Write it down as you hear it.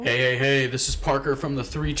Hey, this is Parker from the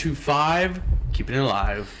 325, keeping it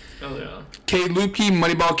alive. Oh, yeah. Cade Lupke,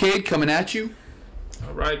 Moneyball Cade, coming at you.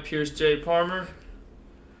 All right, Pierce J. Palmer.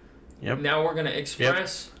 Yep. Now we're going to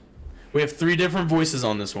express. We have 3 different voices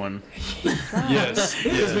on this one. Yes.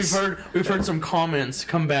 Because we've heard some comments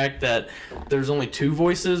come back that there's only 2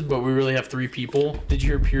 voices, but we really have 3 people. Did you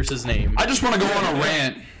hear Pierce's name? I just want to go on a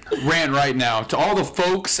rant right now to all the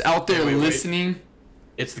folks out there listening.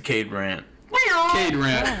 It's the Cade rant. Cade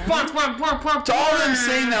rant. To all them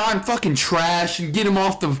saying that I'm fucking trash and get them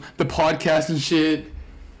off the podcast and shit.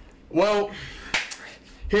 Well,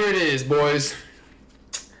 here it is, boys.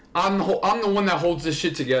 I'm the one that holds this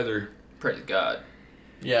shit together. Praise God.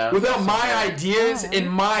 Yeah. Without my ideas and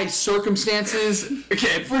my circumstances.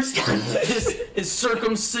 Okay, first his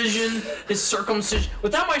circumcision.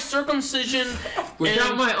 Without my circumcision.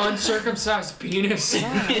 Without my uncircumcised penis,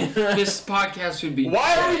 this podcast would be.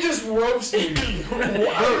 Why are we just roasting me?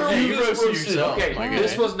 You roasted yourself. Okay,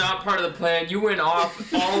 this was not part of the plan. You went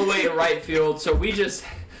off all the way to right field, so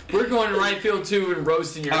we're going to right field too and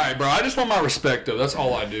roasting your. Alright, bro, I just want my respect, though. That's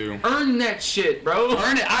all I do. Earn that shit, bro.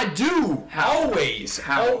 Earn it. I do. How? Always.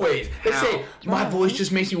 How? Always. They How? say, my voice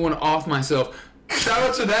just makes me want to off myself. Shout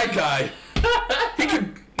out to that guy. He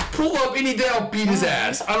could pull up any day, I'll beat his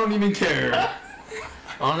ass. I don't even care.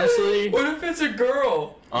 Honestly. What if it's a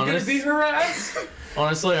girl? You gonna beat her ass?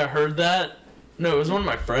 Honestly, I heard that. No, it was one of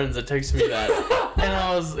my friends that texted me that.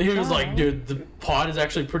 And he was like, dude, the pod is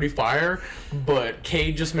actually pretty fire, but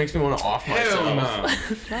Cade just makes me want to off myself. Hell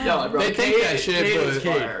no. Yeah, bro. They think that shit, but is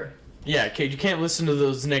fire. Yeah, Cade, you can't listen to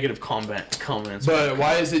those negative comments. But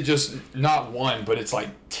why is it just not 1, but it's like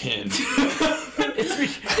 10?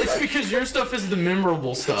 It's because your stuff is the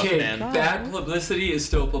memorable stuff, Okay, man. bad publicity is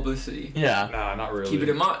still publicity. Yeah. Nah, not really. Keep it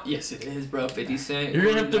in mind. Yes, it is, bro. 50 Cent. You're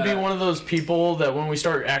gonna have to be one of those people that when we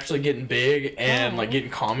start actually getting big and like getting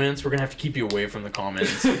comments, we're gonna have to keep you away from the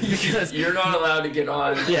comments. Because you're not allowed to get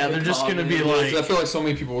on. Yeah, they're just gonna be Like, like. I feel like so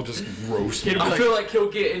many people will just roast me. I feel like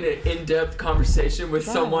he'll get in an in-depth conversation with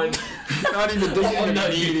someone. Not even doesn't mean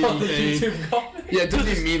anything. Yeah, it doesn't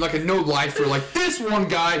even mean like a no-lifer. Like this one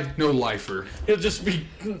guy, no-lifer. He'll just be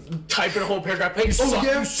typing a whole paragraph. Hey, You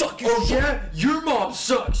suck. Yeah, your mom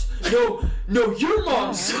sucks. No, your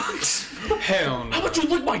mom sucks. Hell no. How about you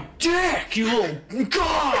lick my dick, you little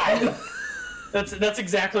god? That's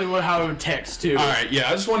exactly how I would text too. All right, yeah,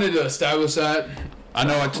 I just wanted to establish that. I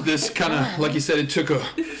know this kind of, like you said, it took a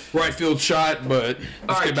right field shot, but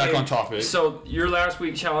let's get back on topic. So your last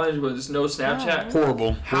week challenge was no Snapchat.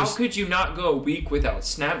 Horrible. How could you not go a week without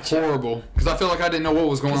Snapchat? Horrible. Because I feel like I didn't know what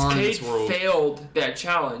was going on in this world. Cade failed that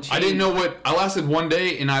challenge. I didn't know what. I lasted 1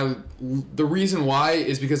 day, and the reason why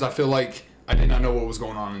is because I feel like I did not know what was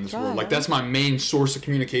going on in this world. Like that's my main source of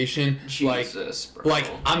communication. Jesus, bro. Like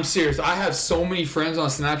I'm serious. I have so many friends on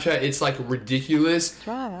Snapchat. It's like ridiculous.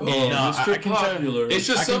 And, It's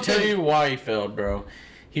I can tell you why he failed, bro.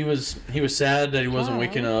 He was sad that he wasn't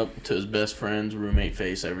waking up to his best friend's roommate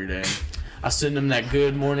face every day. I send him that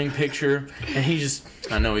good morning picture, and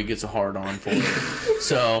I know he gets a hard on for it.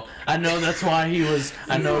 So I know that's why he was.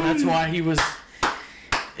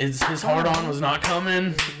 His hard on was not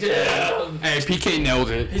coming. Yeah. Hey, PK nailed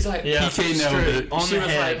it. He's like, yeah, PK nailed it. On she the was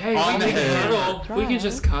head. like, hey, on the we can head. cuddle. We can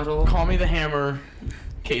just cuddle. Call me the hammer.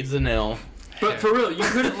 Cade's the nail. But for real, you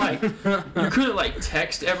couldn't like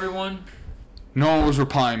text everyone. No one was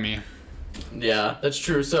replying me. Yeah, that's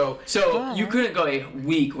true. So you couldn't go a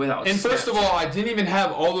week without. And first of Snapchat. all, I didn't even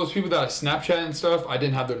have all those people that I Snapchat and stuff. I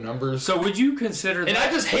didn't have their numbers. So would you consider? And I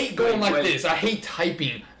just hate going like this. I hate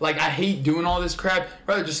typing. Like I hate doing all this crap.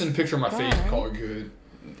 Rather just send a picture of my face and call it good.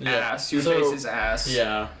 Ass. Your face is ass.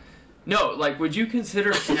 Yeah. No, like, would you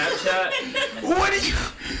consider Snapchat? What are you?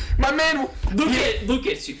 My man. Look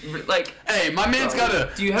at you. Like, hey, my man's got a.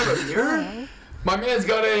 Do you have a mirror? My man's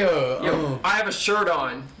got a. Yo, I have a shirt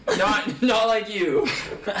on. Not like you.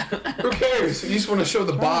 Who cares? You just want to show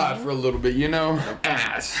the bod for a little bit, you know?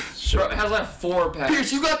 Ass. Bro, it has like 4-pack.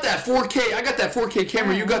 Pierce, you got that 4K. I got that 4K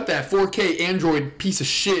camera. You got that 4K Android piece of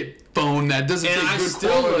shit phone that doesn't take good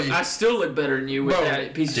quality. I still look better than you with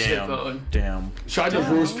that piece of shit phone. Damn. Should I just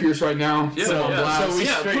roast Pierce right now?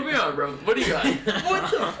 Yeah, put me on, bro. What do you got?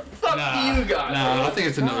 What the fuck do you got? Nah, I think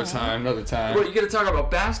it's another time. What, you gonna talk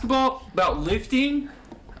about basketball? About lifting?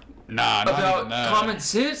 Nah, not about even that. common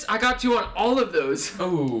sense? I got you on all of those.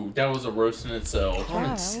 Oh, that was a roast in itself.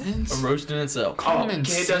 Common sense? A roast in itself. Common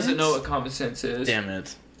Kay sense? doesn't know what common sense is. Damn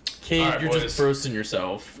it. Cade, right, you're boys. just roasting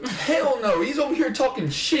yourself. Hell no, he's over here talking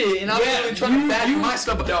shit, and I'm really trying to back my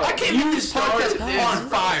stuff up. I can't put this podcast on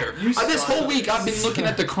fire. This whole week I've been looking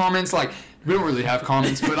at the comments like, we don't really have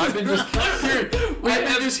comments, but I've been just We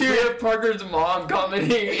have Parker's mom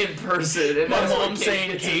commenting in person, and My that's mom what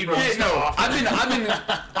saying Cade was Hey, no,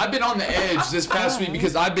 I've been on the edge this past week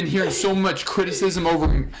because I've been hearing so much criticism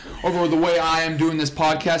over the way I am doing this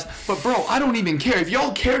podcast. But bro, I don't even care. If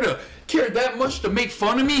y'all care that much to make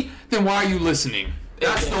fun of me, then why are you listening?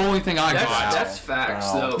 That's the only thing I got. That's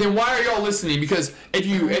facts, though. Then why are y'all listening? Because if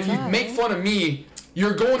you make fun of me,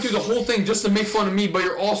 you're going through the whole thing just to make fun of me, but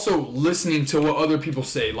you're also listening to what other people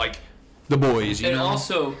say, like the boys, you know? And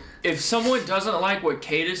also, if someone doesn't like what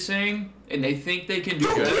Kate is saying and they think they can do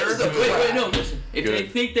better, listen. If they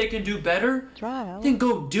think they can do better, then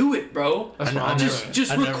go do it, bro.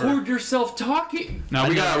 Just record yourself talking. Now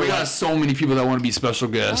we got so many people that want to be special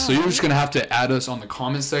guests, so you're just gonna have to add us on the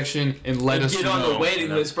comment section and let us get know. on the waiting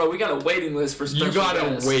list, bro. We got a waiting list for special guests. You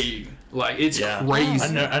gotta wait. Like, it's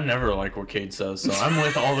crazy. I never like what Cade says, so I'm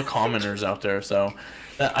with all the commenters out there. So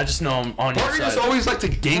I just know I'm on your Parker side. just always like to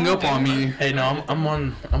gang up on me. Hey, no, I'm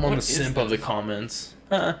on the simp of the comments.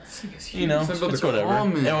 You know, Simp of it's the whatever.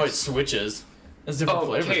 comments. Oh, it switches. It's different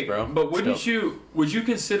flavors, okay, bro. but would you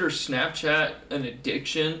consider Snapchat an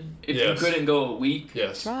addiction if Yes. you couldn't go a week?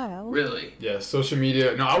 Yes. Really? Yes. Social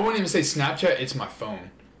media. No, I wouldn't even say Snapchat. It's my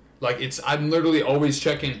phone. Like, I'm literally always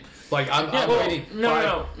checking. Like, I'm waiting.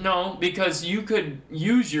 No, because you could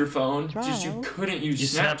use your phone, just you couldn't use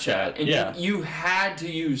Snapchat. And you had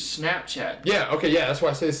to use Snapchat. Yeah, okay, yeah, that's why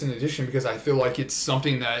I say it's an addiction, because I feel like it's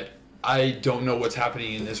something that I don't know what's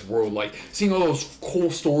happening in this world. Like, seeing all those cool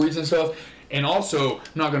stories and stuff. And also, I'm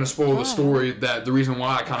not going to spoil the story that the reason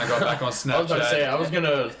why I kind of got back on Snapchat. I was about to say, I was going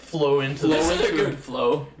to flow into this. This is a good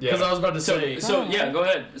flow. Because I was about to say. So, yeah, go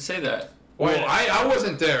ahead. Say that. Well, I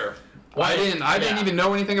wasn't there. I didn't even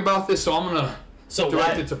know anything about this, so I'm gonna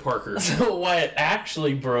direct it to Parker. So why it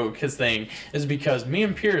actually broke his thing is because me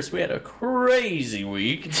and Pierce, we had a crazy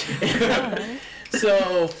week.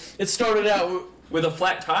 So it started out with a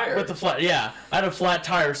flat tire. I had a flat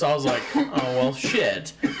tire, so I was like, oh well,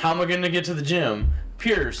 shit. How am I gonna get to the gym?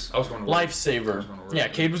 Pierce, I was going to work. Lifesaver. Yeah,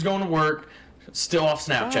 Cade was going to work, still off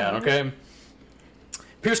Snapchat. Okay.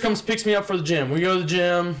 Pierce comes, picks me up for the gym. We go to the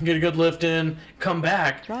gym, get a good lift in, come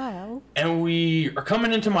back, and we are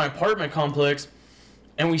coming into my apartment complex,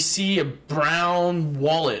 and we see a brown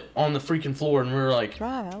wallet on the freaking floor, and we were like,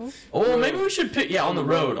 oh, maybe we should pick, on the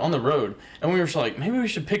road, and we were just like, maybe we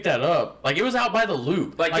should pick that up. Like, it was out by the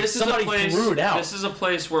loop. Like this somebody is a place, threw it out. This is a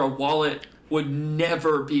place where a wallet would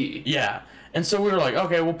never be. Yeah. And so we were like,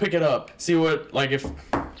 okay, we'll pick it up. See what, like, if...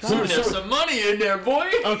 There's some money in there, boy.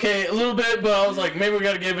 Okay, a little bit, but I was like, maybe we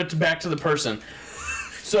got to give it back to the person.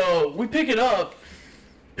 So we pick it up.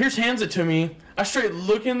 Pierce hands it to me. I straight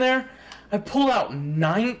look in there. I pull out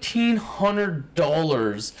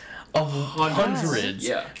 $1,900 of hundreds.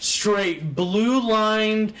 Yeah. Straight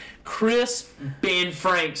blue-lined, crisp Ben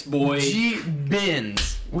Franks, boy.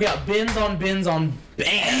 bins. We got bins on bins on bins.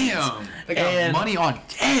 Damn. They got money on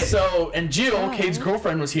debt. So, and Jill, Cade's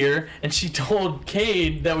girlfriend, was here, and she told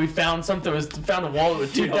Cade that we found a wallet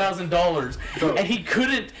with $2,000, and he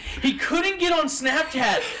couldn't get on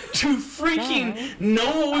Snapchat to freaking know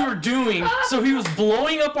what we were doing, so he was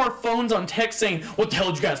blowing up our phones on text saying, "What the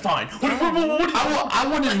hell did you guys find? I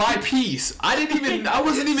wanted my piece. I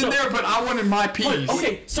wasn't even there, but I wanted my piece.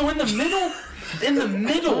 Okay, so in the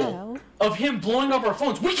middle of him blowing up our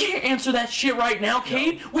phones, we can't answer that shit right now,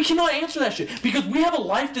 Cade. We cannot answer that shit because we have a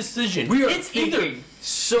life decision. It's thinking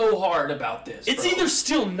so hard about this. It's either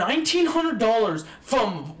steal $1,900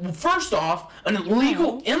 from, first off, an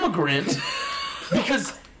illegal immigrant,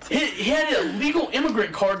 because he had a legal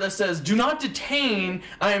immigrant card that says, "Do not detain.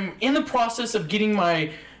 I'm in the process of getting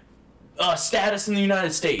my status in the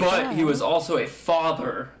United States." But he was also a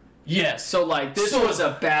father. Yes. So, like, this was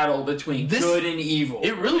a battle between good and evil.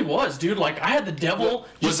 It really was, dude. Like, I had the devil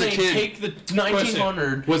just saying, take the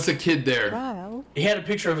 $1,900. Was the kid there? He had a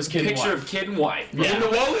picture of his kid and wife. Picture of kid and wife. Yeah. In the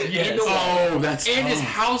wallet? Yes. In the wallet. Oh, that's tough. And his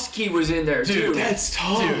house key was in there, Dude, too. That's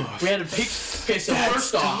tough. Dude, we had a picture. Okay, so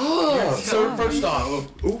first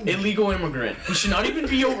off, illegal immigrant. He should not even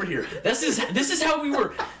be over here. This is how we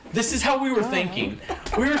were thinking.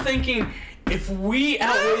 We were thinking, if we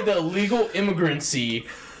outweigh the illegal immigrancy,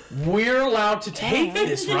 we're allowed to take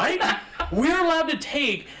this, right? We're allowed to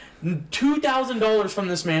take $2,000 from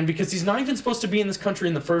this man because he's not even supposed to be in this country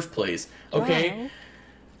in the first place, okay?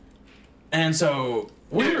 And so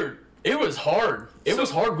it was hard. It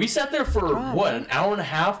was hard. We sat there for an hour and a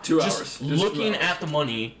half, 2 hours, just looking at the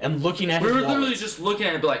money and looking at. We his were wallet. literally just looking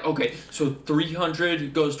at it, be like, okay, so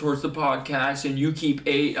 300 goes towards the podcast, and you keep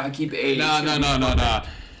 8, I keep 8.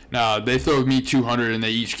 No, they throw me 200 and they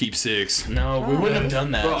each keep 6. No, we wouldn't have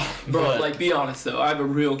done that. Bro, like, be honest though. I have a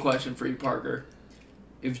real question for you, Parker.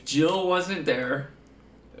 if Jill wasn't there,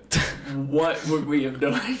 what would we have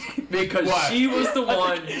done? Because she was the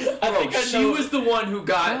one. She was the one who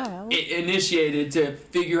got initiated to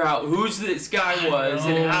figure out who's this guy was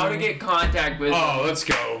and how to get contact with him. Oh, let's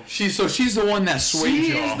go. She's the one that swayed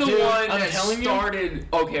y'all. She's the one that started.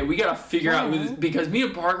 Okay, we gotta figure out who this, because me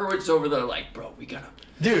and Parker were just over there like, bro, we gotta.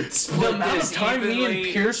 Dude, the amount of time me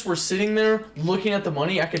and Pierce were sitting there looking at the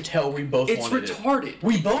money, I could tell we both wanted it. It's retarded.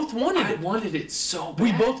 We both wanted it. I wanted it so bad.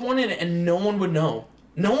 We both wanted it, and no one would know.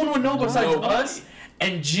 No one would know besides us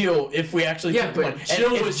and Jill if we actually took the money.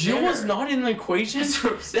 If Jill was not in the equation, that's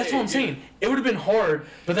what I'm saying. It would have been hard,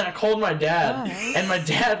 but then I called my dad, and my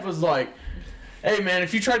dad was like, hey man,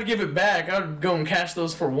 if you try to give it back, I'd go and cash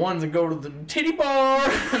those for ones and go to the titty bar.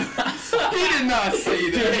 He did not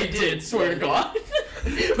say that. He did, swear to God.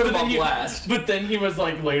 Put him on blast. But then he was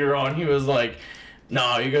like, later on, he was like,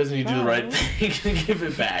 no, you guys need to do the right thing and give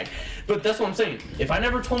it back. But that's what I'm saying. If I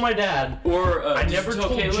never told my dad, or I never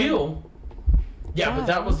told Jill. Yeah, but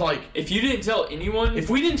that was like, if you didn't tell anyone. If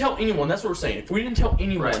we didn't tell anyone, that's what we're saying. If we didn't tell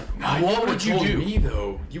anyone, what would you do? Me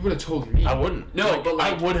though, you would have told me. I wouldn't. No, but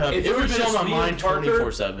like, I would have. If it would have been on my mind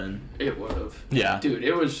 24/7. It would have. Yeah, dude,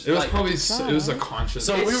 it was. It was probably. It was a conscious.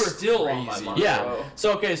 So we were still crazy. On my mind. Yeah. Bro.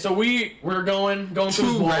 So okay, so we were going through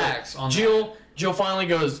 2 racks on Jill finally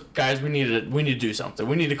goes, guys, we need to do something.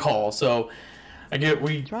 We need to call. So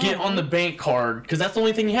we get on the bank card because that's the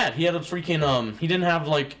only thing he had. He had a freaking he didn't have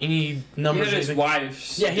like any numbers. He had his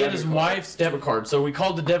wife's. Yeah, he had his wife's debit card. So we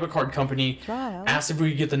called the debit card company, asked if we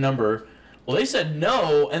could get the number. Well, they said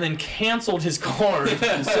no, and then canceled his card.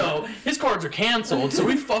 So his cards are canceled. So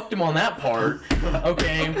we fucked him on that part.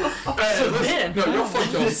 Okay. So then, no, you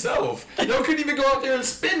fucked yourself. You couldn't even go out there and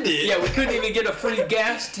spend it. Yeah, we couldn't even get a free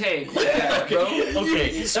gas tank. Yeah, bro.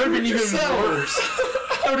 Okay, that would have been even worse.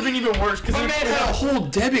 That would have been even worse because my man had a whole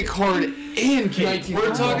debit card and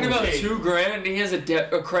we're talking about $2,000 and he has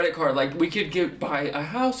a credit card. Like we could buy a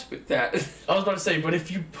house with that. I was about to say, but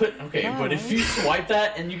if you but if you swipe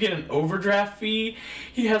that and you get an overdraft fee,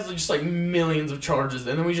 he has just like millions of charges,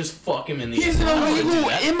 and then we just fuck him in the. He's an illegal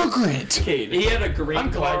immigrant. Kate, he had a green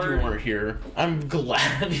I'm card. glad you weren't here. I'm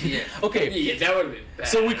glad. Yeah. Okay. Yeah, that would have been bad.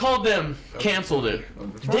 So we called them, canceled it.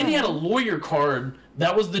 Then he had a lawyer card.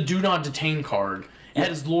 That was the do not detain card. It had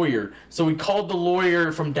his lawyer. So we called the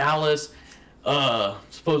lawyer from Dallas.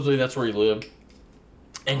 Supposedly that's where he lived.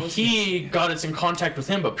 And he got us in contact with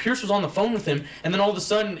him, but Pierce was on the phone with him, and then all of a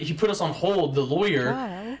sudden he put us on hold, the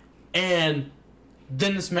lawyer, and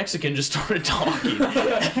then this Mexican just started talking.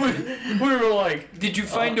 we were like, did you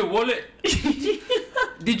find a wallet?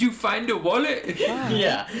 Did you find a wallet?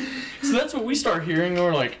 Yeah. So that's what we start hearing, and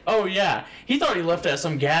we're like, oh yeah. He thought he left it at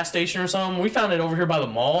some gas station or something. We found it over here by the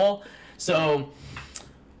mall. So,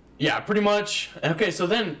 yeah, pretty much. Okay, so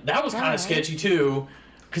then that was kind of sketchy too,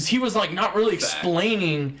 because he was like not really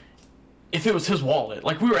explaining if it was his wallet.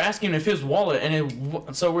 Like we were asking if his wallet,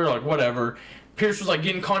 and so we were like, whatever. Pierce was like,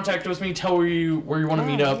 get in contact with me, tell where you want to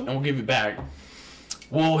meet up, and we'll give it back.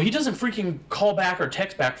 Well, he doesn't freaking call back or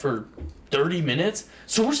text back for 30 minutes.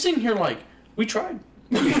 So we're sitting here like, we tried.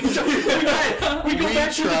 We go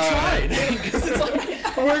back to the tried. Because it's like,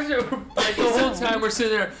 the whole time we're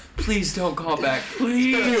sitting there, please don't call back.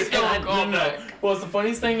 Please don't call back. Well, the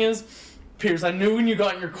funniest thing is, Pierce, I knew when you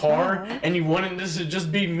got in your car and you wanted this to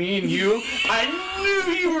just be me and you, I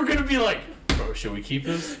knew you were going to be like, bro, should we keep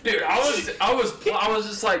this? Dude, I was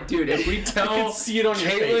just like, dude, if we tell see it on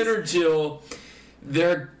Caitlin or Jill,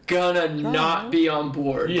 they're gonna not be on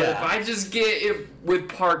board. Yeah. But if I just get it with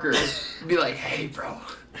Parker, be like, hey, bro,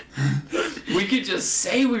 we could just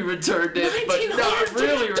say we returned it, but not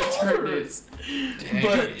really returned it. Dang.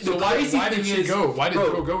 But the crazy thing is, why did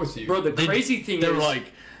Jill go with you? Bro, the crazy thing is, they're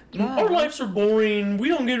like, our lives are boring. We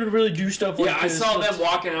don't get to really do stuff like this. Yeah, I saw them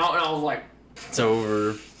walking out, and I was like, it's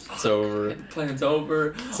over. It's over. Plan's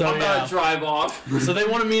over. So, I'm about to drive off. So they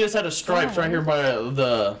want to meet us at a Stripes right here by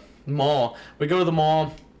the mall. We go to the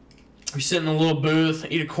mall. We sit in a little booth,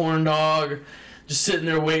 eat a corn dog, just sitting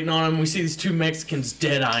there waiting on them. We see these two Mexicans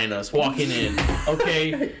dead-eyeing us, walking in.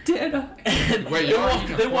 Okay? Dead-eye.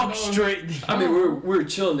 Wait, they walk straight. I mean, we were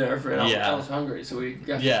chilling there for an hour. Yeah. I was hungry, so we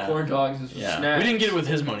got some corn dogs and some snacks. We didn't get it with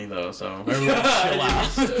his money, though, so everyone chill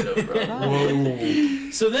out.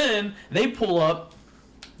 Whoa. So then, they pull up,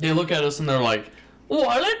 they look at us, and they're like,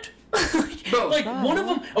 wallet? Like, one of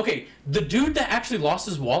them... Okay, the dude that actually lost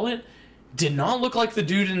his wallet did not look like the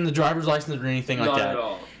dude in the driver's license or anything like that.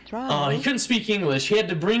 Not at all. He couldn't speak English. He had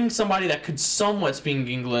to bring somebody that could somewhat speak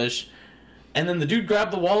English. And then the dude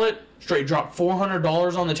grabbed the wallet, straight dropped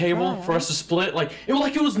 $400 on the table for us to split. Like it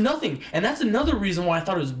was nothing. And that's another reason why I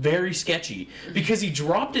thought it was very sketchy. Because he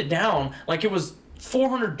dropped it down like it was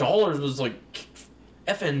 $400 was like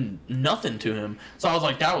effing nothing to him. So I was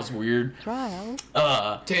like, that was weird. Dang,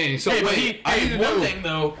 so hey, wait, one thing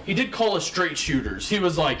though, he did call us straight shooters. He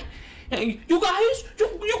was like, hey, you guys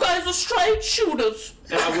are straight shooters.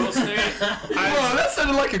 And I will say, bro, that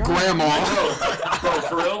sounded like a grandma. bro,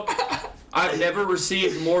 for real. I've never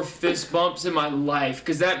received more fist bumps in my life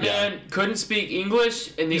because that man couldn't speak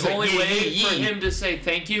English, and the only way for him to say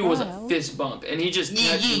thank you was a fist bump, and he just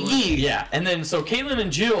Yeah, and then so Caitlin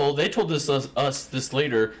and Jill, they told us this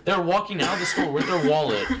later. They were walking out of the store with their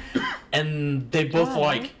wallet, and they both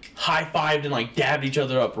like high-fived and like dabbed each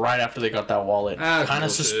other up right after they got that wallet. Kind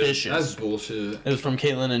of suspicious. That's bullshit. It was from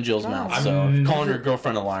Caitlin and Jill's mouth. So calling her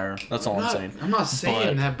girlfriend a liar. That's all I'm saying. I'm not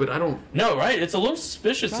saying that, but I don't. No, right? It's a little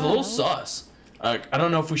suspicious. It's a little sus. I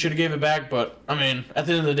don't know if we should have gave it back, but I mean, at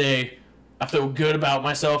the end of the day, I feel good about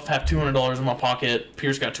myself. Have $200 in my pocket.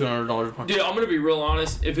 Pierce got $200 in my pocket. Dude, I'm gonna be real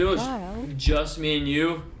honest. If it was just me and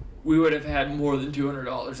you, we would have had more than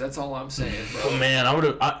 $200. That's all I'm saying, bro. Oh man, I would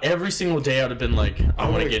have every single day. I would have been like, I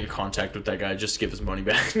want to get in contact with that guy. Just give his money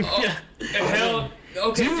back. Hell,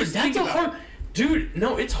 okay, dude, that's a hard. Dude,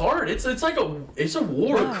 no, it's hard. It's like a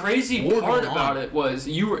war. The crazy part about it was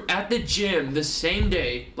you were at the gym the same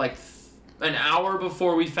day, like an hour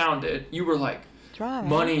before we found it. You were like,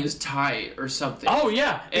 money is tight or something. Oh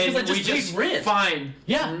yeah, and we just rent. Fined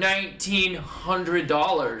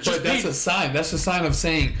 $1,900. But that's a sign. That's a sign of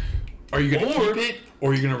saying, are you gonna keep it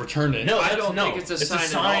or are you gonna return it? No, I don't think it's a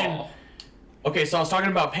sign at all. Okay, so I was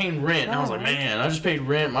talking about paying rent, and I was like, man, I just paid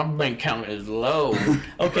rent. My bank account is low.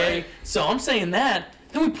 Okay, so I'm saying that.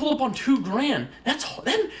 Then we pull up on $2,000.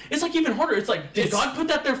 Then it's like even harder. It's like, did God put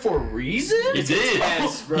that there for a reason? It did.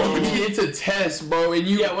 Test, bro. It's a test, bro. And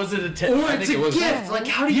was it a test? Or it's a gift. Like,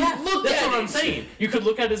 how do you look at it? That's what I'm saying. You could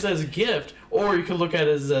look at it as a gift, or you could look at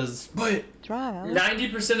it as. But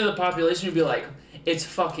 90% of the population would be like, it's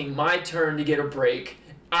fucking my turn to get a break.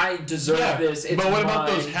 I deserve this. It's but what about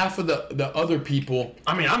those half of the other people?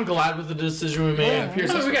 I mean, I'm glad with the decision we made. We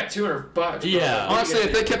got $200. Yeah. Honestly,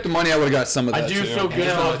 if they kept the money, I would have got some of that. I do feel good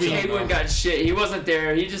about He wouldn't got shit. He wasn't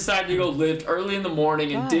there. He decided to go lift early in the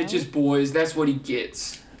morning and ditch his boys. That's what he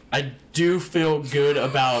gets. I do feel good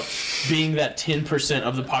about being that 10%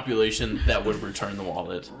 of the population that would return the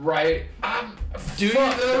wallet. Right. Do you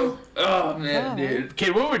though? Oh man, dude.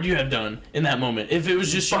 Okay, what would you have done in that moment if it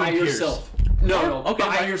was just you and Pierce? Yourself. No. Okay,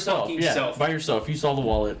 by by yourself. Yeah, self. by yourself. You saw the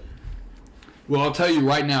wallet. Well, I'll tell you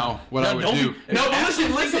right now what I would do. No, but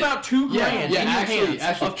listen. Think about $2,000 in your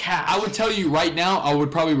hands of cash. I would tell you right now, I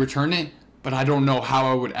would probably return it, but I don't know how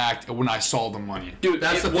I would act when I saw the money. Dude,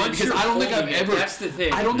 that's the thing, because I don't think I've ever. That's the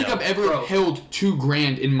thing. I don't think I've ever held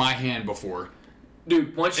 $2,000 in my hand before.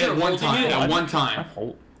 Dude, once you're at one time.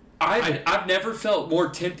 I've never felt more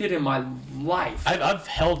tempted in my life. I've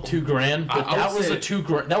held $2,000, but that was a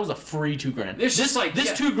 $2,000. That was a free $2,000. It's just like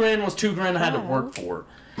this $2,000 was $2,000 I had to work for.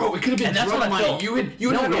 Bro, it could have been drug money. You had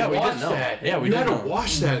to wash that. Yeah, you had to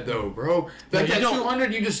wash that though, bro. Like that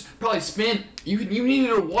 $200 you just probably spent. You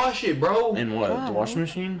needed to wash it, bro. In what? The washing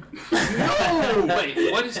machine? No.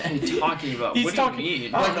 Wait, what is he talking about? He's what talking, do you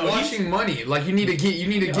mean? Like washing money. Like you need to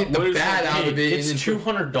get the bad out of it. It's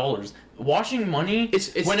 $200. Washing money.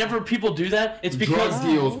 It's whenever people do that, it's because drug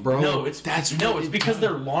deals, bro. No, it's because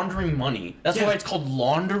they're laundering money. That's why it's called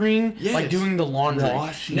laundering. Yes. Like doing the laundry.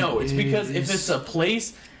 It's because if it's a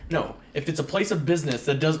place of business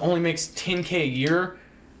that only makes $10K a year,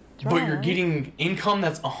 but you're getting income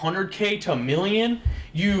that's $100K to $1 million,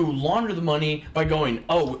 you launder the money by going,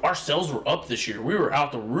 oh, our sales were up this year. We were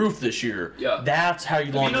out the roof this year. Yeah. That's how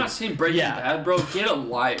you launder. Have you not seen Breaking Bad, bro? Get a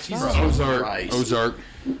life, bro. Ozark.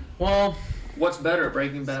 Well, what's better,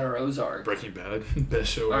 Breaking Bad or Ozark? Breaking Bad,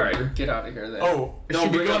 best show ever. All right, get out of here then. Oh,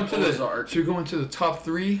 should we go into the top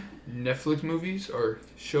 3 Netflix movies or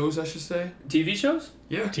shows, I should say? TV shows?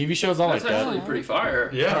 Yeah, TV shows. I like that. That's actually pretty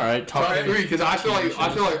fire. Yeah. All right, top 3 because I feel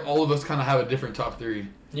like all of us kind of have a different top 3.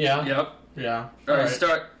 Yeah. Yep. Yeah. All right,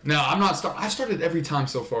 start. No, I'm not start. I started every time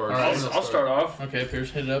so far. All right, I'll start off. Okay,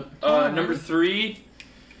 Pierce, hit it up. Number 3,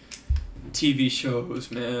 TV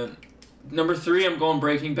shows, man. Number 3, I'm going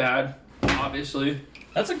Breaking Bad, obviously.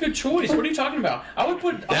 That's a good choice. What are you talking about?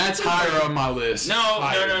 That's higher on my list.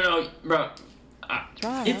 No, bro.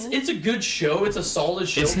 It's a good show. It's a solid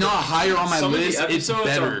show. It's not higher on my list. It's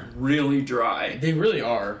better. Are really dry. They really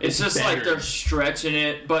are. It's just better. Like they're stretching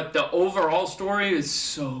it, but the overall story is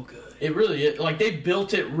so good. It really is. Like, they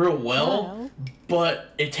built it real well,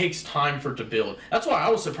 but it takes time for it to build. That's why I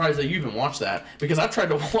was surprised that you even watched that, because I've tried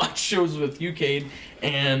to watch shows with you, Cade,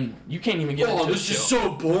 and you can't even get into this is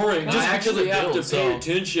so boring. Just I actually have to pay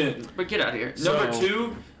attention. But get out of here. Number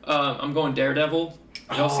 2, I'm going Daredevil.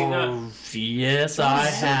 Y'all seen that? Yes, I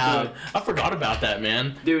have. good. I forgot about that,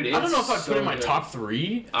 man. Dude, I don't know if I'd so put it in my good. top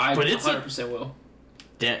 3, I but it's 100% will.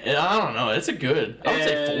 I don't know. It's a good. I would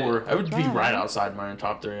say 4. I would be Wow. right outside my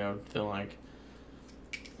top 3. I would feel like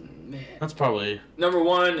Man. that's probably Number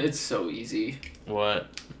 1, it's so easy.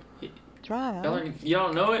 what Y'all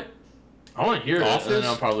don't know it? I want to hear. Office? It, and then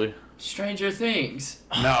I'll probably. Stranger Things.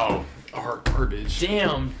 No. Garbage.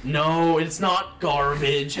 Damn, no, it's not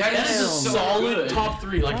garbage. That That is is a so solid good. top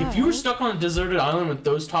 3. Like if you were stuck on a deserted island with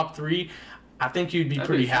those top 3, I think you'd be That'd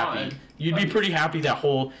pretty be happy. fine. You'd be pretty happy that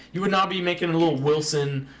whole. You would not be making a little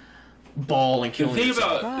Wilson ball and The killing thing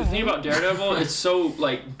yourself. about Daredevil, it's so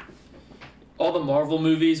like all the Marvel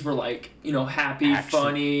movies were like, happy, Action.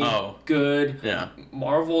 funny, Oh. good. Yeah.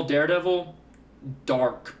 Marvel Daredevil,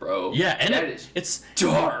 dark, bro. Yeah, and that is it's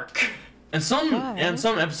dark. and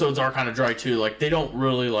some episodes are kind of dry too. Like they don't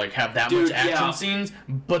really like have that Dude, much action yeah. scenes,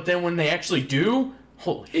 but then when they actually do,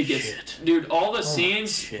 holy It gets, shit. dude. All the my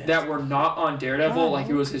scenes shit. that were not on Daredevil, like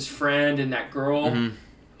it was his friend and that girl. Mhm.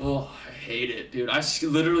 Oh, I hate it, dude. I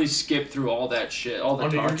literally skipped through all that shit. All the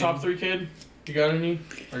Under your talking. top 3, kid? You got any?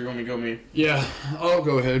 Or you want me to go me? Yeah, I'll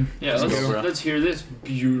go ahead. Yeah, Let's let's, go, bro. let's hear this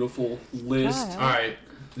beautiful list. Wow. All right,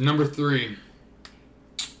 number 3.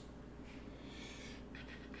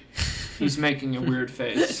 He's making a weird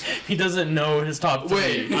face. He doesn't know his top 3.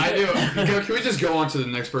 Wait, I do. Can we just go on to the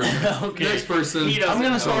next person? Okay. Next person. He doesn't I'm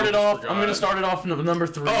gonna know. start it off. Forgot. I'm gonna start it off with number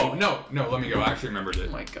 3. Oh no, let me go. I actually remembered it.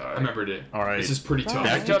 Oh my god. I remembered it. All right. This is pretty tough.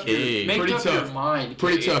 Back Make to up your, Cade. make Pretty up your tough. mind.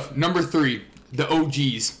 Pretty Cade. tough. Number 3, the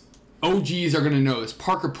OGs. OGs are gonna know this.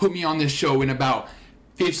 Parker put me on this show in about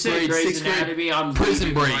 5th Say grade, Grey's 6th grade. Anatomy, I'm Prison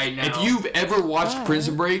leaving Break. right now. If you've ever watched Wow.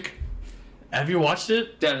 Prison Break, Have you watched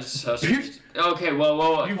it? That is such. You- Okay,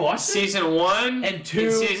 well. You watched it? season 1 And 2.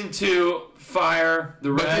 and season 2. Fire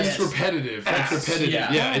the but rest. it's repetitive. It's Ass. repetitive.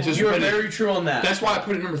 Yeah. Yeah, it's just You are repetitive. very true on that. That's why I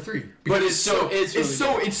put it number 3. But it's so- it's really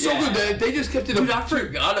good. it's so Yeah. good that they just kept it. Dude, I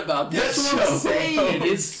forgot about that. That's what I'm show. saying.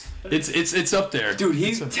 It's up there. Dude,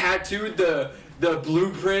 he's tattooed the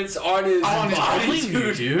blueprints on his On his body, believe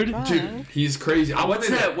you, dude. dude. Dude, he's crazy. I What's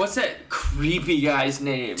wanted that? What's that creepy guy's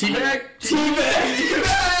name? Teabag?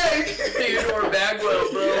 Teabag! Theodore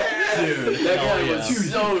Bagwell, bro. Dude, That hell guy yeah.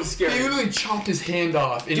 was so They scary. literally chopped his hand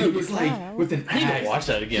off, and Dude, he was like wow. with an I need to axe. watch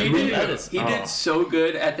that again. He That did, is- he oh. did so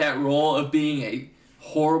good at that role of being a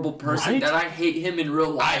horrible person Right? that I hate him in real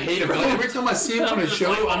life. I hate him. bro. Every time I see him on a just show,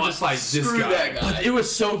 like, I'm oh, just like, this screw guy. that guy. But it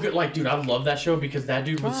was so good. Like, dude, I love that show because that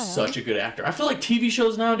dude was Wow. such a good actor. I feel like TV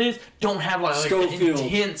shows nowadays don't have like the Schofield.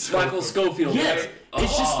 intense. Michael Schofield, Yes. right?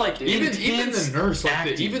 It's just like dude. Even intense the nurse, like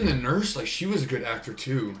acting. even the nurse, like she was a good actor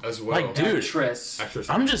too, as well. Like, dude, Actress. Actress.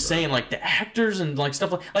 I'm just saying, like the actors and like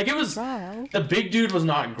stuff like it was. Wow. The big dude was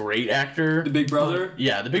not a great actor. The Big Brother?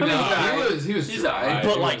 Yeah, the big I dude. mean, yeah. He was He's dry. alright.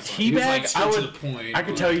 But He like was he was, Teabag, straight I to would. the point. I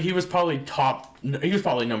could tell you he was probably top. He was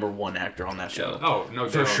probably number 1 actor on that show. Oh no,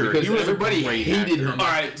 For doubt, sure. Because He was a everybody great hated actor. him. All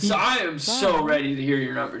right, so I am so ready to hear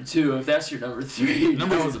your number 2. If that's your number 3,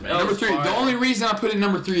 Number, That was amazing. number 3. The only reason I put it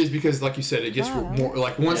number 3 is because, like you said, it gets Wow. more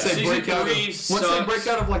like once Yeah. they Season break out of 3 once they sucks. break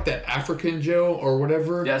out of like that African jail or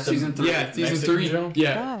whatever. Yeah, season 3. Yeah, season Mexican 3. jail?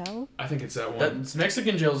 Yeah, Wow. I think it's that one. That's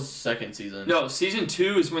Mexican Jail's 2nd season. No, season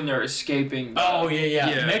 2 is when they're escaping. Oh yeah.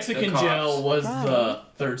 Yeah, Mexican the cops. Jail was Wow. the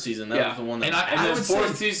 3rd season. That Yeah. was the one that. And And I the would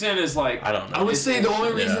 4th say- season is like. I don't know. I would It's say the only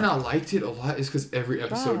bullshit. reason Yeah. I liked it a lot is because every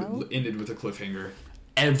episode Wow. ended with a cliffhanger.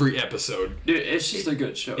 Every episode. Dude, it's just a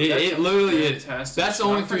good show. It literally is. fantastic. That's the show.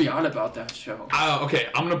 only I 3. forgot about that show. Okay,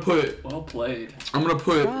 I'm gonna put Well played. Wow.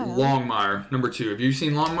 Wow. Longmire number 2. Have you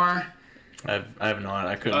seen Longmire? I have not.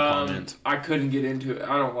 I couldn't comment. I couldn't get into it.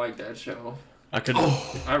 I don't like that show. I couldn't.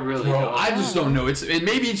 Oh, I really bro, don't. I just don't know.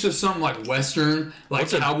 Maybe it's just some like Western, like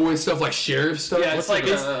What's a- cowboy stuff, like sheriff stuff. Yeah, it's like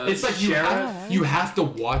it's like sheriff. you have to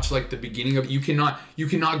watch like the beginning of it. You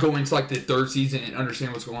cannot go into like the 3rd season and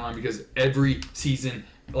understand what's going on because every season.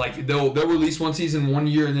 Like they'll release one season 1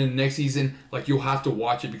 year and then the next season like you'll have to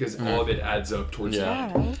watch it because all of it adds up towards the Yeah.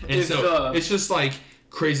 end. Wow. And If, so it's just like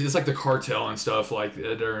crazy. It's like the cartel and stuff like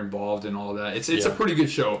they're involved in all that. It's a Yeah. pretty good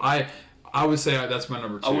show. I would say that's my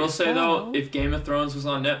number 2. I will say though, Wow. if Game of Thrones was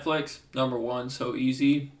on Netflix, number 1, so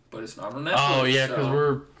easy, but it's not on Netflix. Oh yeah, because so-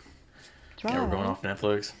 we're Wow. going off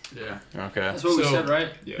Netflix. Yeah. Okay. That's what we So- said, right?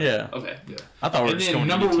 Yeah. Okay. I thought we were And just then going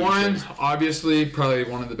number to TV 1, shows. obviously, probably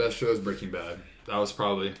one of the best shows, Breaking Bad. That was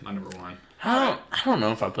probably my number 1. I don't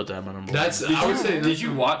know if I put that in my number. That's one. I would say. Did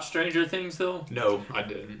you watch Stranger Things though? No, I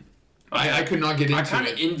didn't. I could not get into I kind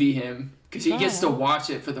of it. envy him because he gets to watch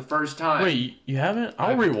it for the first time. Wait, you haven't?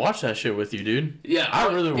 I'll rewatch that shit with you, dude. Yeah, I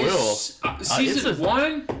really will. Season it's a-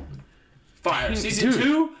 1, fire. Dude, Season dude.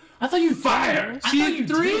 2, I thought you Fire. Season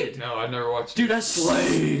 3? No, I've never watched Dude, it.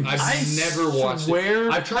 I've never watched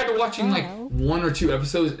it. I've tried to watching like 1 or 2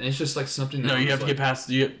 episodes, and it's just like something. No, you have to get past.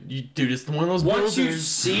 Dude, it's one of those. Once you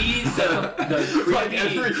see the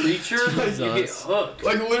creepy creature, you get hooked.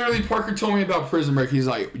 Like literally, Parker told me about Prison Break. He's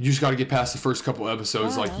like, you just got to get past the first couple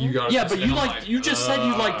episodes. Like you got. Yeah, but you just said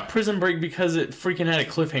you liked Prison Break because it freaking had a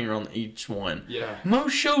cliffhanger on each one. Yeah.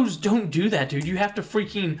 Most shows don't do that, dude. You have to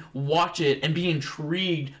freaking watch it and be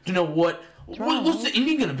intrigued to know what's the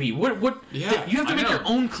ending gonna be. Yeah, you have to make your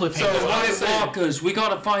own cliffhanger. So White Walkers, we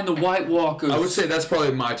gotta find the White Walkers. I would say that's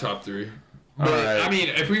probably my top 3. But I mean,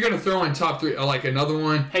 if we're gonna throw in top 3, like another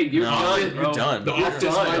one. Hey, you're done. You're done. The Office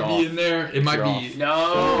might be in there. It might be.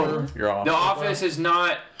 No, you're off. The Office is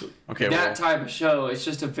not that type of show. It's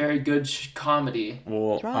just a very good comedy.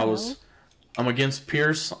 Well, I'm against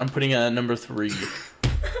Pierce. I'm putting it at number 3.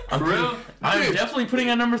 For real? I'm definitely putting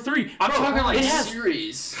it at number 3. I'm talking like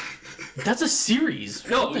series. That's a series.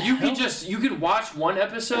 No, you can watch one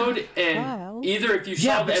episode and either if you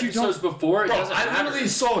saw the episodes before, it doesn't matter. I literally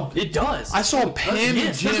saw. It does. I saw Pam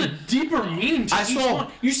and Jim. There's a deeper meaning to each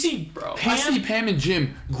one. You see, I see Pam and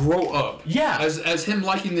Jim grow up. Yeah. As him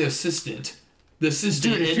liking the assistant. Dude,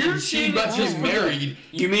 if you're seeing got just married.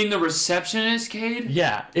 You mean the receptionist, Cade?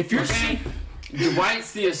 Yeah. If you're seeing.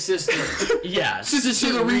 Dwight's the assistant. Yeah.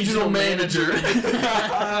 Assistant to the regional manager.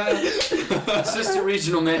 Assistant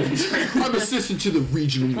regional manager. I'm assistant to the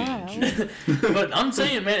regional manager. But I'm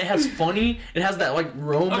saying, man, it has funny. It has that like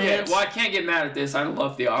romance. Okay, well I can't get mad at this. I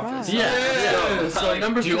love The Office. Yeah. So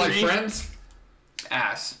number 3. Do you like Friends?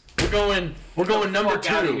 Ass. We're going number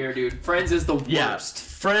 2. Out of here, dude. Friends is the worst. Yeah.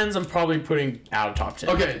 Friends, I'm probably putting out of top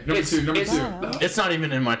 10. Okay, number 2. It's not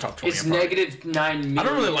even in my top 20. It's negative 9 million. I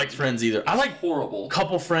don't really like Friends either. I like horrible.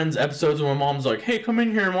 Couple Friends episodes where my mom's like, "Hey, come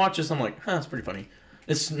in here and watch this." I'm like, "That's pretty funny."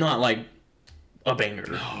 It's not like a banger.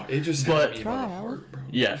 Oh, it just had me by the heart, bro.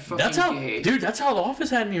 Yeah, that's how, dude. That's how The Office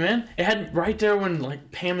had me, man. It had right there when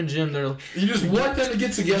like Pam and Jim, they're you just want them to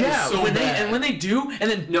get together. Yeah, so when bad. they do, and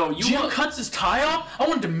then Jim cuts his tie off. I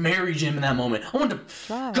wanted to marry Jim in that moment. I wanted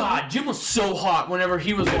to. God, Jim was so hot whenever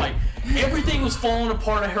he was like, everything was falling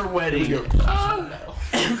apart at her wedding.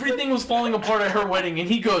 Everything was falling apart at her wedding, and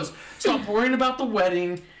he goes, "Stop worrying about the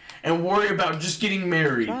wedding." And worry about just getting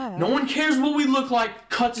married. No one cares what we look like.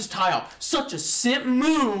 Cuts his tie off. Such a simp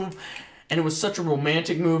move. And it was such a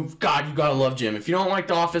romantic move. God, you gotta love Jim. If you don't like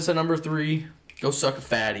The Office at number 3, go suck a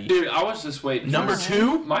fatty. Dude, I was just waiting number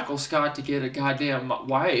 2? Michael Scott to get a goddamn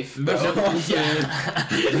wife. Yeah. Like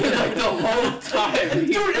the whole time.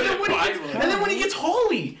 Dude, and then when he gets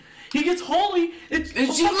Holly. He gets Holly. And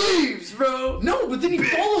she leaves, bro. No, but then he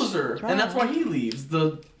follows her. And that's why he leaves.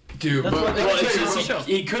 Dude, but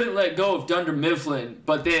he couldn't let go of Dunder Mifflin,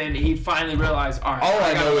 but then he finally realized, all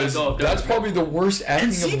I know is that's probably the worst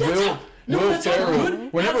acting of Will Ferrell.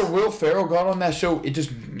 Whenever Will Ferrell got on that show, it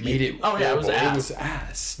just made it. Oh yeah, it was ass. It was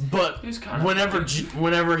ass. But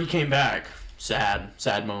whenever he came back,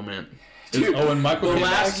 sad moment. Dude, and Michael. The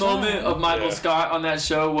last moment of Michael Scott on that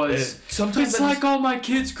show was it's like all my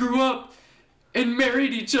kids grew up and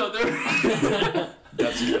married each other.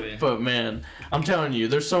 That's funny. But man, I'm telling you,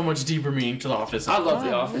 there's so much deeper meaning to The Office. I love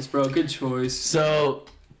The Office, bro. Good choice. So,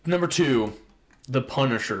 number 2, The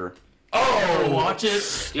Punisher. Oh, watch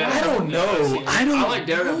it. Yeah, I don't know. I like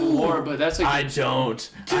Daredevil more, but that's I don't.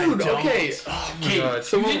 Dude, okay. Oh my God.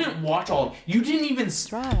 So you didn't watch all. You didn't even.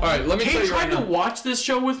 All right, let me tell you. He tried to watch this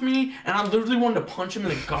show with me, and I literally wanted to punch him in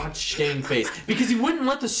the goddamn face because he wouldn't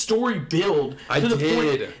let the story build. I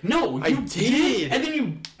did. No, you did. And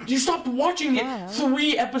then you stopped watching it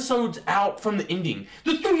 3 episodes out from the ending.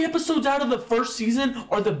 The 3 episodes out of the first season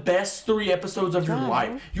are the best 3 episodes of your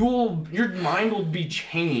life. Your mind will be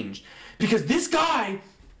changed. Because this guy,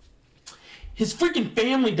 his freaking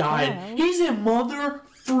family died. He's a mother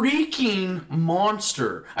freaking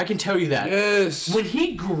monster. I can tell you that. Yes. When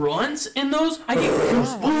he grunts in those, I get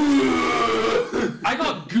goosebumps. I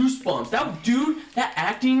got goosebumps. That dude, that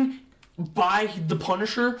acting by the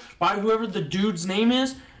Punisher, by whoever the dude's name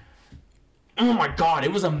is, oh my God,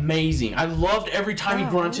 it was amazing. I loved every time he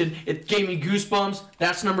grunted. It gave me goosebumps.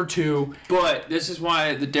 That's number 2. But this is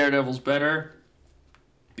why the Daredevil's better.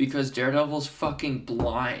 Because Daredevil's fucking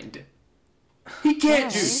blind. He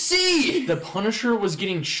can't see! The Punisher was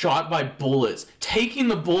getting shot by bullets. Taking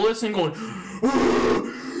the bullets and going...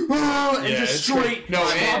 and just straight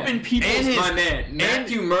chopping people. And my man,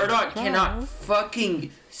 Matthew Murdock cannot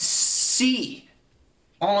fucking see.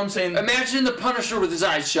 All I'm saying... Imagine the Punisher with his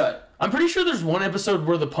eyes shut. I'm pretty sure there's one episode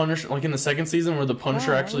where the Punisher, like in the 2nd season, where the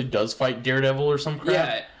Punisher actually does fight Daredevil or some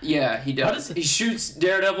crap. Yeah, he does. He shoots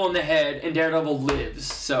Daredevil in the head, and Daredevil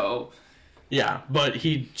lives, so... Yeah, but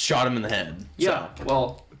he shot him in the head. Yeah, so.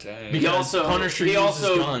 well, Dang. Because Punisher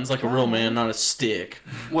uses guns like a real man, not a stick.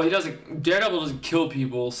 Well, Daredevil doesn't kill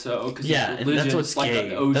people, so because and that's what's like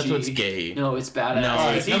gay. OG. That's what's gay. No, it's badass. No,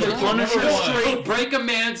 It's either Punisher he'll break a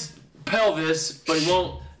man's pelvis, but he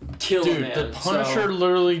won't kill a man. The Punisher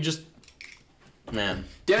literally just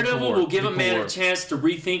Daredevil will give a man a chance to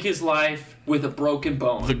rethink his life with a broken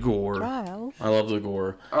bone. The gore. I love the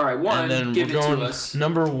gore. All right, one. And then give we're it going to us.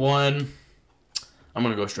 number one. I'm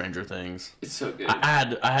gonna go Stranger Things. It's so good.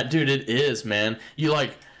 I had, dude, it is, man.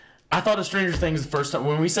 I thought of Stranger Things the first time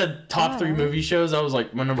when we said top 3 movie shows. I was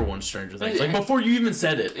like, my number 1 Stranger Things. Like before you even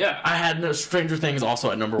said it. Yeah. I had Stranger Things also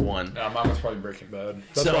at number 1. Nah, mine was probably Breaking Bad.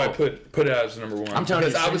 That's why I put it as number 1. I'm telling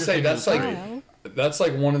you, I would say that's like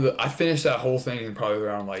one of the. I finished that whole thing in probably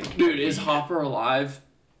around like. Dude, is Hopper alive?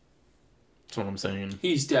 That's what I'm saying.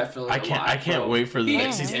 He's definitely alive. I can't wait for the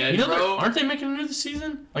next season. Dead, you know, aren't they making a new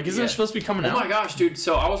season? Like, isn't it supposed to be coming out? Oh my gosh, dude!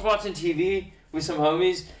 So I was watching TV with some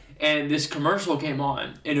homies, and this commercial came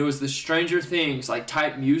on, and it was the Stranger Things like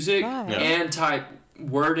type music and type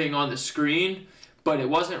wording on the screen, but it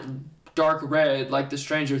wasn't dark red like the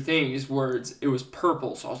Stranger Things words. It was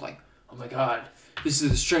purple. So I was like, oh my god, this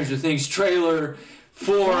is the Stranger Things trailer.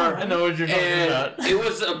 I know what you're talking about. It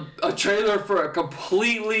was a trailer for a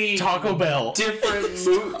completely Taco Bell different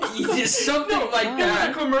movie, something like that. It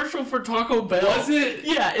was a commercial for Taco Bell. Was it?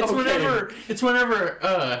 Yeah, it's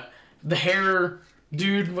whenever the hair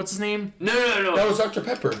dude, what's his name? No. That was Dr.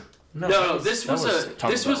 Pepper. No, this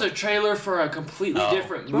was a trailer for a completely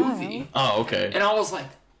different movie. Oh, okay. And I was like,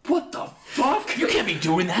 what the fuck? You can't be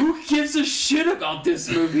doing that. Who gives a shit about this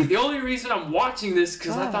movie? The only reason I'm watching this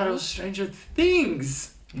because I thought it was Stranger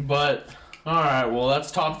Things. But all right, well that's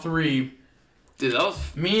top 3. Dude, that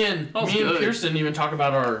was me and Pierce didn't even talk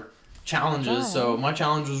about our challenges. So my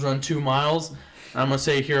challenge was run 2 miles. And I'm gonna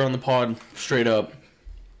say here on the pod straight up,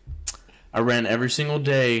 I ran every single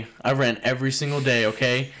day.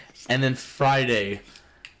 Okay, and then Friday,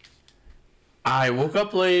 I woke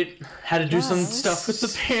up late, had to do some stuff with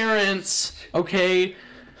the parents, okay?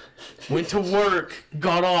 Went to work,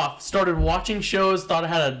 got off, started watching shows, thought I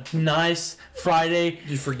had a nice Friday.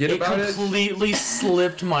 Did you forget about it? It completely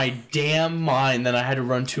slipped my damn mind that I had to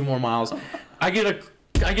run 2 more miles. I get a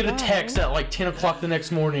text at like 10 o'clock the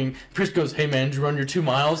next morning. Chris goes, hey man, did you run your 2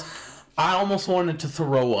 miles? I almost wanted to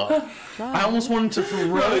throw up. I was talking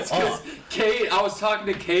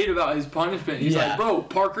to Kate about his punishment. He's like, bro,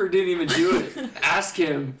 Parker didn't even do it. Ask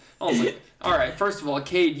him. I was like, all right, first of all,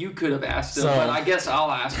 Cade, you could have asked him, but I guess I'll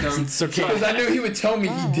ask him. Because I knew he would tell me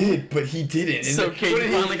he did, but he didn't. So, Cade,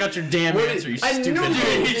 you finally got your damn answer, you stupid dude.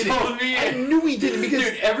 He told me. I knew he didn't because...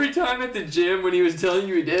 Dude, every time at the gym when he was telling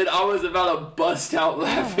you he did, I was about to bust out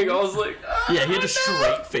laughing. I was like, yeah, he had a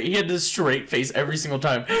straight face. He had this straight face every single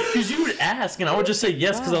time. Because you would ask, and I would just say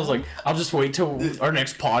yes, because I was like, I'll just wait till our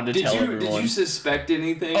next pod to tell everyone. Did you suspect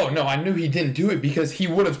anything? Oh, no, I knew he didn't do it because he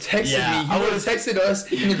would have texted me. He would have texted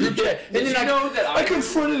us in the group chat. And then I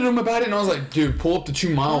confronted him about it, and I was like, dude, pull up the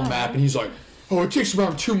 2 mile map. And he's like, oh, it takes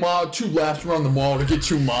around 2 laps around the mall to get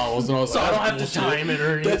 2 miles. And I was like, I don't have to time it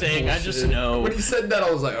or anything. I just know. When he said that,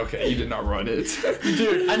 I was like, okay, you did not run it.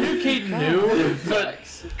 Dude, I knew Cade knew, but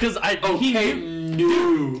because he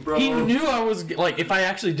knew, bro. He knew I was like, if I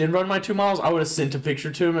actually did run my 2 miles, I would have sent a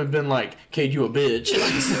picture to him and been like, Cade, you a bitch,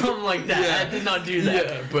 like something like that. Yeah. I did not do that.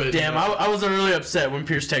 Yeah, but damn, I was really upset when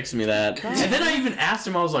Pierce texted me that. And then I even asked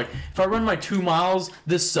him, I was like, if I run my 2 miles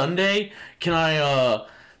this Sunday, can I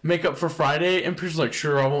make up for Friday? And Pierce was like,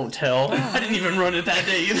 sure, I won't tell. I didn't even run it that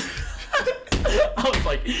day either. I was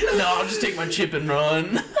like, no, I'll just take my chip and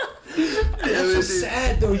run. It was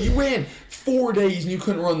sad though. You ran 4 days and you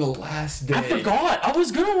couldn't run the last day. I forgot. I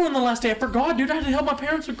was gonna run the last day. I forgot, dude. I had to help my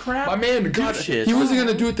parents with crap. My man, God, shit. He wasn't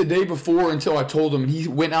gonna do it the day before until I told him. And he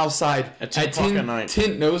went outside at 10 o'clock at night.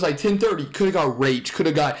 No, it was like 10:30. Could have got raped. Could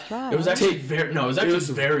have got. It was actually very. No, it was actually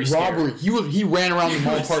very robbery. Scary. He ran around the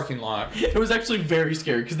mall parking lot. It was actually very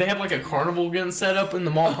scary because they have like a carnival getting set up in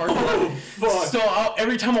the mall parking lot. Oh fuck! So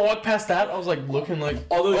every time I walked past that, I was like looking like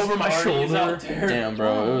all those over my shoulder. Out there. Damn,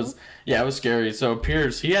 bro, it was scary. So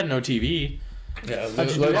Pierce, he had no TV. Yeah,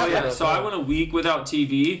 so I went a week without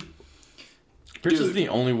TV. Pierce is the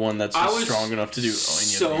only one that's strong enough to do any of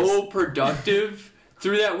this. So productive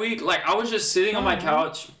through that week. Like, I was just sitting on my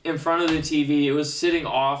couch in front of the TV. It was sitting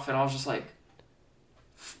off, and I was just like,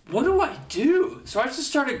 what do I do? So I just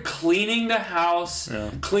started cleaning the house,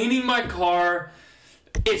 cleaning my car.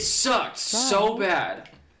 It sucked so bad.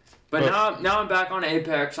 But now I'm back on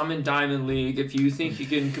Apex. I'm in Diamond League. If you think you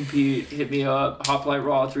can compete, hit me up. Hoplite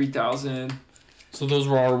Raw 3000. So those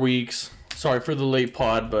were our weeks. Sorry for the late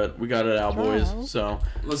pod, but we got it out, boys. So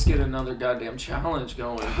let's get another goddamn challenge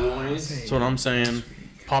going, boys. That's what I'm saying.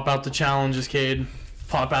 Pop out the challenges, Cade.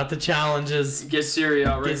 Pop out the challenges. Get Siri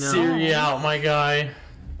out right now. Get Siri out, my guy.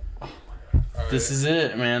 This is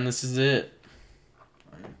it, man. This is it.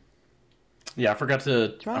 Yeah, I forgot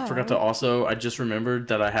to also, I just remembered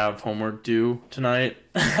that I have homework due tonight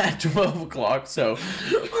at 12 o'clock, so.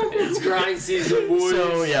 It's grind season, boys.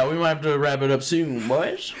 So, yeah, we might have to wrap it up soon,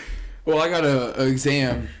 boys. Well, I got an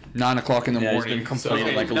exam 9 o'clock in the morning. He's been complaining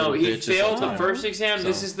Okay, like a little bitch. he failed the first exam. So.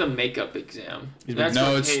 This is the makeup exam. That's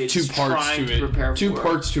No, what it's Cade's 2 parts trying to it. prepare 2 for.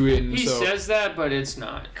 parts to it. And He so. says that, but it's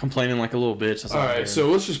not. Complaining like a little bitch. That's All right, so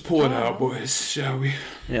let's just pull it out, boys, shall we?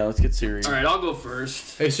 Yeah, let's get Siri. All right, I'll go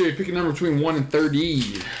first. Hey, Siri, pick a number between 1 and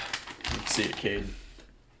 30. Let's see it, Cade.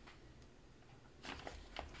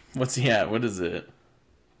 What's he at? What is it?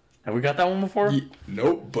 Have we got that one before?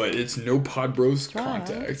 Nope, but it's no Pod Bros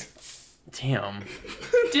contact. Damn.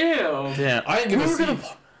 Damn. I ain't gonna see. I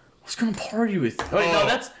was gonna party with. Oh, wait, no,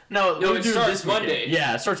 that's no. No, we it do starts this weekend. Monday.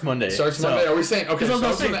 Yeah, it starts Monday. Starts Monday. Are we saying? Okay, Because so I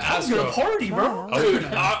was gonna ask say, I'm gonna party, bro. Dude,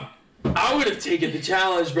 I would have taken the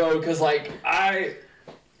challenge, bro, because, like,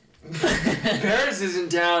 Paris is in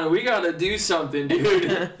town, and we gotta do something,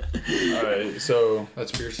 dude. Alright, so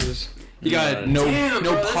that's Pierce's. He got Yeah. no Damn,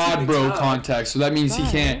 bro, that's Pod gonna be Bro tough. contact, so that means he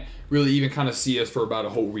can't really even kind of see us for about a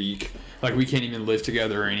whole week. Like, we can't even live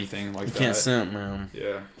together or anything like You that. can't simp, man.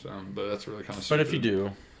 Yeah, so, but that's really kind of But if you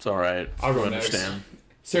do, it's all right. I'll go I next. understand.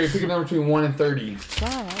 Sarah, pick a number between 1 and 30.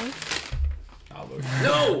 I'll look.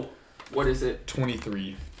 No! What is it?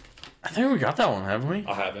 23. I think we got that one, haven't we?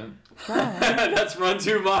 I haven't. That's run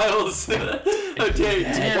 2 miles. Okay,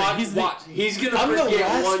 Damn, watch. He's gonna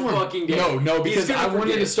forget one fucking day. No, because I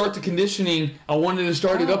wanted to start the conditioning. I wanted to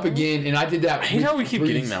start it up again, and I did that. I hate how we keep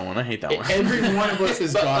getting that one. I hate that one. Every one of us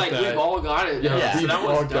has But, got like, that. we've all got it. Yeah, Yeah, so we've that all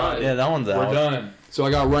one's got done. Yeah, that one's out. We're done. So I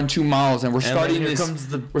got to run 2 miles, and we're starting then here this. comes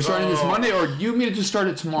the- We're starting this Monday, or you want me to just start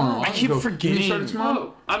it tomorrow? I keep You want me to forgetting. start it tomorrow?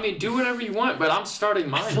 Oh, I mean, do whatever you want, but I'm starting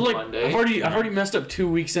mine I feel like Monday. I've already messed up 2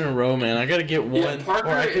 weeks in a row, man. I gotta get one. Parker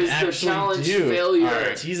or I can is the actually challenge do. failure. All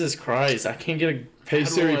right, Jesus Christ, I can't get a. Hey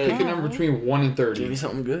Siri, How do I- pick a number between 1 and 30. Give me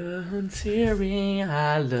something good, Siri.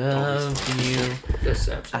 I love you.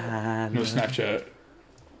 Deception. I No love- Snapchat.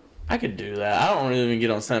 I could do that. I don't really even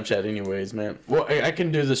get on Snapchat anyways, man. Well, I can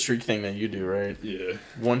do the streak thing that you do, right? Yeah.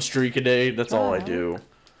 1 streak a day. That's all I do,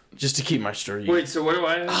 just to keep my streak. Wait, so what do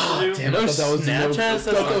I have to do? Damn, I thought that was Snapchat? That's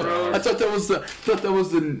I thought that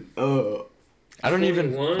was the. I don't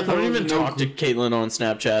even 21. talk to Caitlin on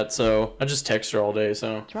Snapchat, so I just text her all day.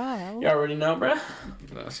 So you already know, bruh.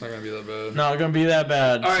 That's not gonna be that bad. Not gonna be that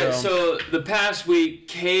bad. All right, so the past week,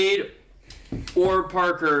 Cade or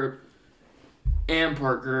Parker and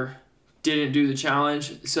Parker didn't do the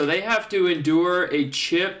challenge, so they have to endure a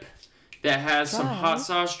chip that has some hot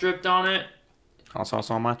sauce dripped on it, hot sauce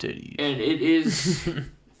on my titties. and it is.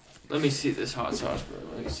 Let me see this hot sauce, bro.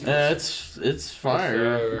 Let me see this. It's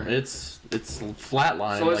fire. fire. It's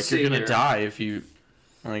flatline. So let's like you're see gonna here. die if you.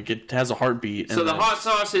 Like it has a heartbeat. So and the then- hot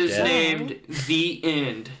sauce is Yeah. named The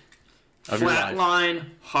End. Of your life. Flatline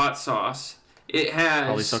hot sauce. It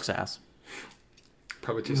probably has sucks ass.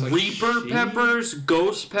 Probably tastes like Reaper shit. peppers,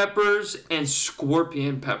 ghost peppers, and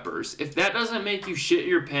scorpion peppers. If that doesn't make you shit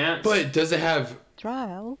your pants, But does it have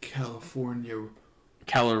Trial. California?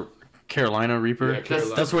 Carolina Reaper. Yeah,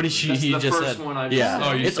 Carolina. That's what he That's just the first said. one I just Yeah, said.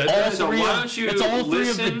 Oh, you it's said all that? So three. why Of, don't you it's all three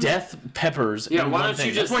of listen? the death peppers. Yeah, in why one don't you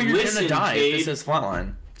thing. just That's why you're listen, gonna die if Cade? this says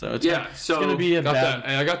flatline. So it's Yeah, it's so gonna be a Got bad. that,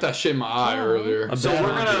 I got that shit in my eye earlier. A So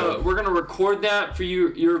bad we're gonna record that for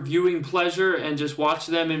your viewing pleasure and just watch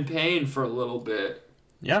them in pain for a little bit.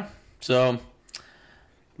 Yeah. So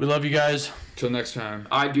we love you guys, Till next time.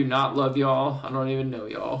 I do not love y'all. I don't even know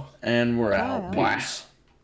y'all. and we're out. Bye. Peace.